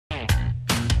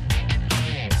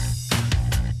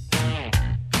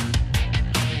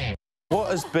What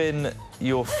has been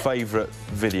your favourite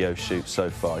video shoot so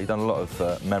far? You've done a lot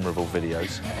of memorable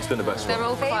videos. It's been the best one. They're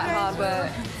all quite hard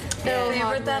work.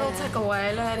 That'll take a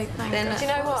while, I think. Then, do you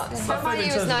know what? Somebody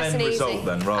was nice and easy. Result,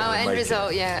 then, rather end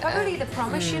result, yeah. Probably The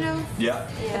Promise, you know?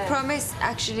 Yeah. The Promise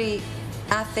actually,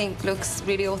 I think, looks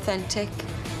really authentic.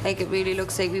 Like, it really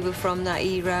looks like we were from that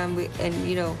era, and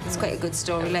you know, it's quite a good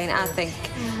storyline. I think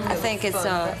it's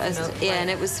and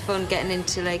it was fun getting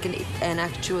into like an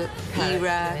actual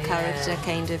era character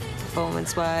kind of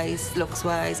performance-wise,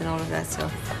 looks-wise, and all of that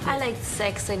stuff. I liked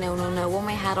Sexy No No No when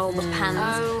we had all the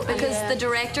pins, because the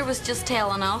director was just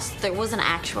telling us there wasn't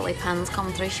actually pins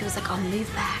coming through. She was like, "Oh,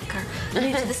 move back or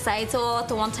move to the side." So at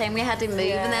the one time we had to move,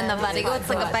 and then the video, it's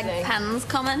like a big pins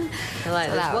coming. Like,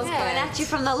 so that was going at you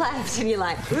from the left, and you're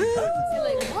like,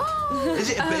 whoa. Is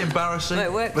it a bit embarrassing?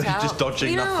 It worked out. Just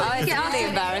dodging nothing. It's really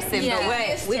embarrassing, but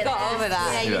wait, we got over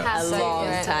that a long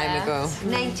time ago.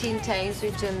 19 times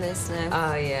we've done this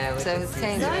now. Oh yeah. So it's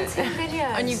kind of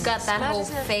and you've got that whole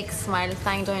fake smile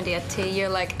thing down to your T. You're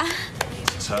like,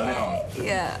 turn it on.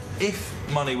 Yeah. If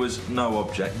money was no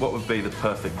object, what would be the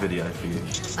perfect video for you?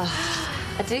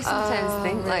 I do sometimes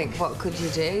think, like, what could you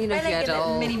do? You know, if you had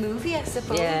a mini movie, I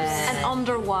suppose. Yeah. an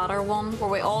underwater one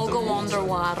where we all go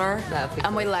underwater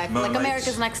and we like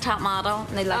America's Next Top Model,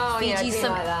 and they like feed you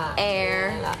some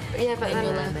air. Yeah, but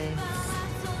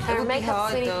It would be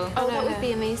hard though. That would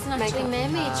be amazing. Actually,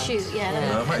 mermaid shoot. Yeah,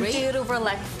 and do it over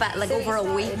like over a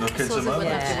week, so it wouldn't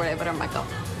have to worry about our makeup.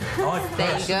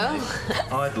 There you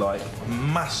go. I'd like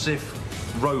massive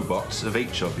robots of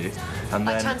each of you, and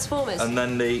then Transformers. And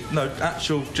then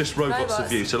actual just robots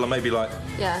of you. So like maybe like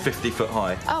 50 foot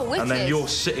high. Oh, wicked. And then you're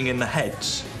sitting in the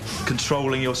heads,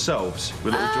 controlling yourselves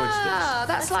with little joysticks. Oh,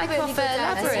 that's like really off good.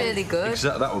 That's really good.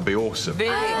 That would be awesome.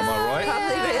 Really? Am I right?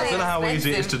 Probably really I don't know how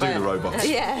easy it is to do the robots.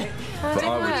 Yeah. But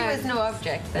I would. There's no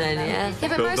object then. Yeah. Yeah,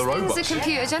 but Build most the things robots. are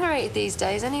computer generated these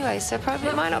days anyway, so probably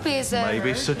it might not be as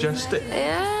Maybe suggest it.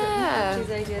 Yeah.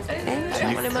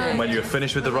 And when you're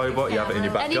finished with the robot, you have it in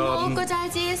your back Any garden. more good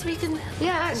ideas we can?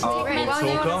 Yeah, actually.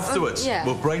 We'll talk afterwards. Yeah.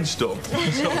 We'll brainstorm.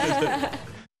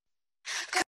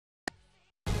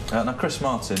 Now, Chris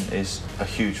Martin is a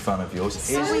huge fan of yours.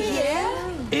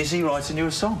 Is he writing you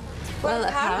a song? Well,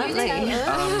 apparently.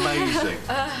 Amazing.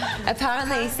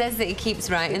 Apparently he says that he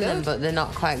keeps writing them, but they're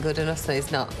not quite good enough, so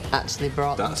he's not actually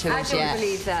brought them to us yet. I don't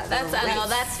believe that.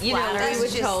 That's you know, we were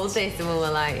told this and we were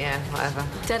like, yeah, whatever.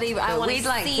 Daddy, we'd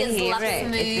like to hear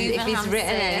it. If he's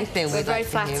written anything, we're very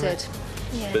flattered.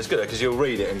 But it's good because you'll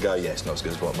read it and go, yeah, it's not as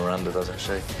good as what Miranda does,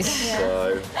 actually.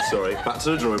 So, sorry, back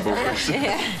to the drawing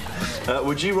board.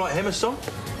 Would you write him a song?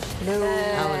 No.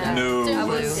 No.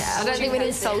 I don't think we'd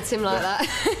insult him like that.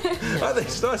 I think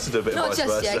it's nice to do a bit Not vice just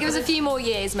versa. yet. Give us a few more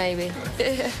years, maybe.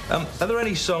 Are there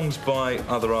any songs by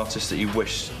other artists that you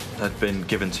wish had been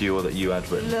given to you or that you had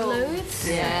written? Loads.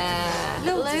 Yeah.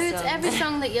 Loads. Every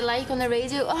song that you like on the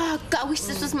radio. Oh God, I wish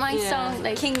this was my song.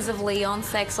 Like Kings of Leon,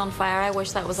 Sex on Fire. I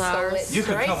wish that was ours. You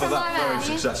could cover that very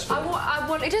successfully. I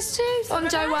wanted us to on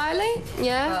Joe Wiley.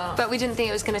 Yeah, but we didn't think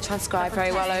it was going to transcribe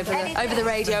very well over the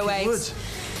radio waves.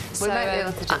 We might be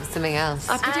able to do something else.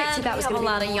 I predicted that was going to be be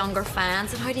a lot of younger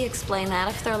fans, and how do you explain that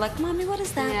if they're like, "Mommy, what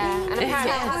does that mean?" And apparently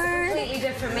it has completely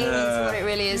different meanings to what it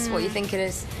really is, what you think it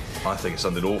is. I think it's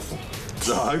something awful.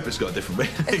 So I hope it's got a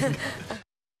different meaning.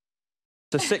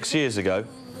 So 6 years ago,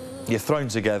 you're thrown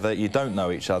together, you don't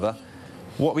know each other.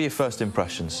 What were your first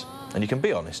impressions? And you can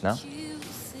be honest now.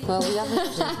 Well, we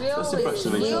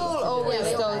haven't. We all always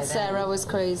thought Sarah was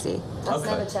crazy.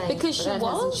 Okay. Because she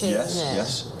was.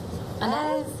 Yes.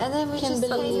 And then we just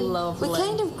lovely. we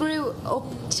kind of grew up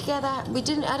together.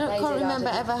 I can't remember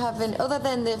ever having, other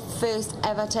than the first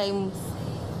ever time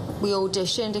we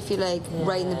auditioned, if you like,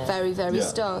 right in the very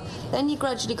start. Then you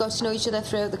gradually got to know each other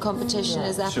throughout the competition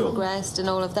as that progressed and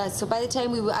all of that. So by the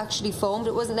time we were actually formed,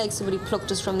 it wasn't like somebody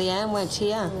plucked us from the air and went,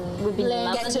 here, We'd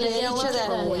been get to know each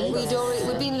other.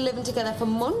 We'd been living together for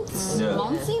months.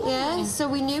 Yeah, so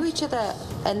we knew each other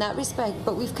in that respect,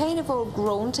 but we've kind of all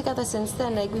grown together since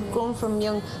then. Like, we've grown from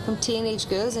teenage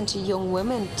girls into young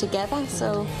women together,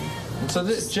 so... So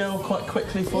did it gel quite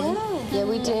quickly for you? Yeah,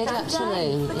 we did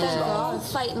actually. Because we were all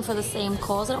fighting for the same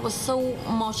cause, and it was so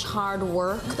much hard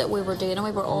work that we were doing, and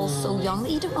we were all so young that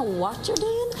you don't know what you're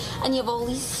doing, and you have all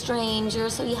these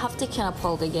strangers, so you have to kind of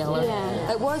pull together.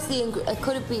 Yeah, it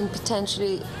could have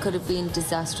been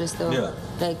disastrous though. Yeah.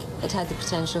 Like, it had the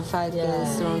potential of 5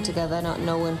 girls thrown together, not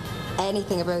knowing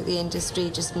anything about the industry,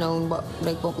 just knowing what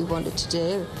we wanted to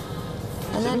do.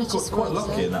 And then it just quite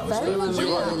lucky in that respect. You're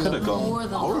right, it could have gone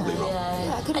horribly wrong.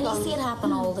 And you see it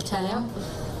happen all the time.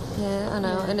 Yeah, I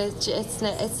know, and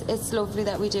it's lovely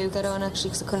that we do get on actually,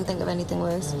 because I couldn't think of anything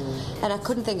worse, and I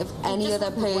couldn't think of any other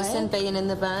person being in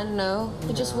the band. No,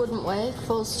 it just wouldn't work.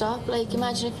 Full stop. Like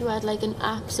imagine if you had like an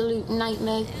absolute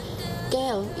nightmare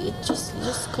girl, you just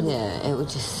couldn't. Yeah, it would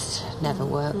just never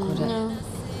work, would it? No.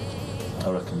 I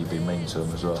reckon you'd be mean to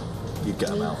them as well. You'd get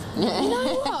them out. You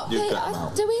know what? You'd get them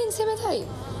out. Do we intimidate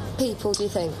people, do you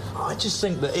think? I just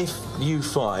think that if you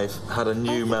five had a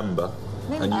new member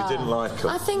and you didn't like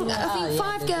them... I think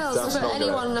 5 girls That's for not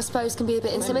anyone, gonna- I suppose, can be a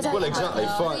bit intimidating. Well, exactly.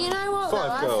 But you know what,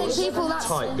 Five though? girls, I think people,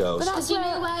 tight girls. But that's You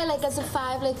know why, like, as a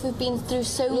 5, like, we've been through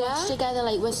so much together,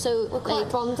 like, we're quite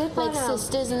like, bonded by like now.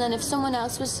 sisters, and then if someone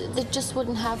else was, they just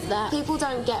wouldn't have that. People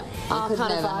don't get our could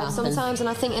kind of never vibe happen. sometimes, and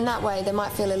I think in that way they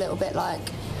might feel a little bit like,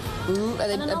 are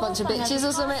they a bunch of bitches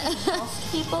or something?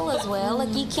 People as well.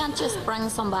 Like you can't just bring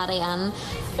somebody in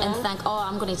and think, oh,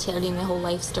 I'm going to tell you my whole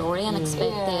life story and expect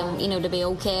them, you know, to be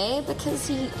okay, because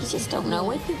you just don't know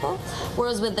with people.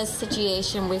 Whereas with this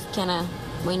situation,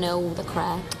 we know the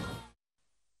crack.